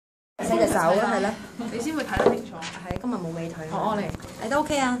睇隻手啦，係啦。你先會睇得清楚。係今日冇美腿。我嚟。誒都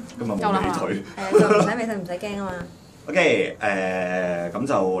OK 啊。今日冇美腿。就唔使美腿，唔使驚啊嘛。OK， 咁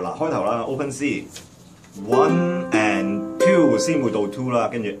就嗱開頭啦 ，Open C， 1 and 2先會到 2啦，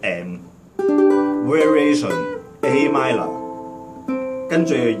跟住 and variation A minor， 跟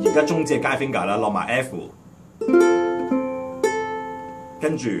住而家中指係 guide finger 啦，落埋 F，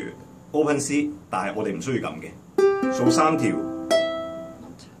 跟住 Open C， 但係我哋唔需要咁嘅，數3條。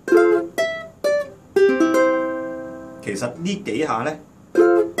其實呢幾下咧。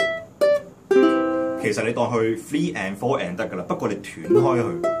其實你當去 3 and 4 and 得㗎啦，不過你斷開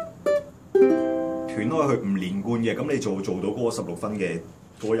佢唔連貫嘅，咁你就做到嗰個16分嘅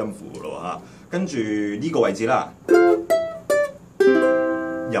嗰個音符咯嚇。跟住呢個位置啦，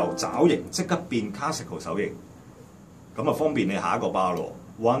由爪型即刻變 classical 手型，咁啊方便你下一個 bar 咯。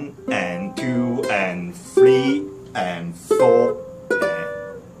1 and 2 and 3 and 4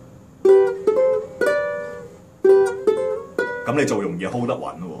 咁你就容易 hold 得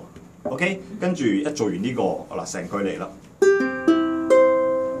穩喎。OK， 跟住一做完呢個，嗱成句嚟啦。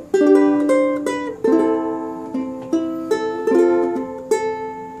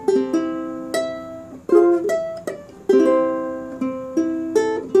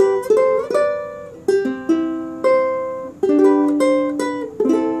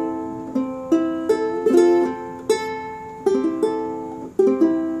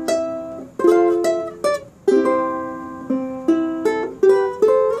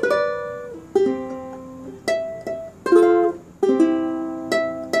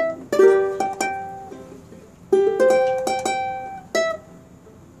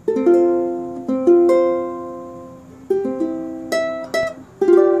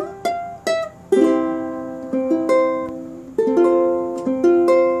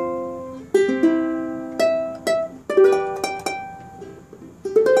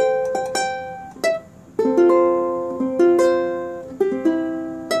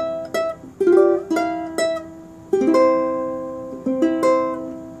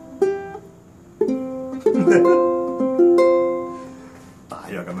大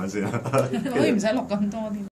約咁樣先啦。可以唔使錄咁多添。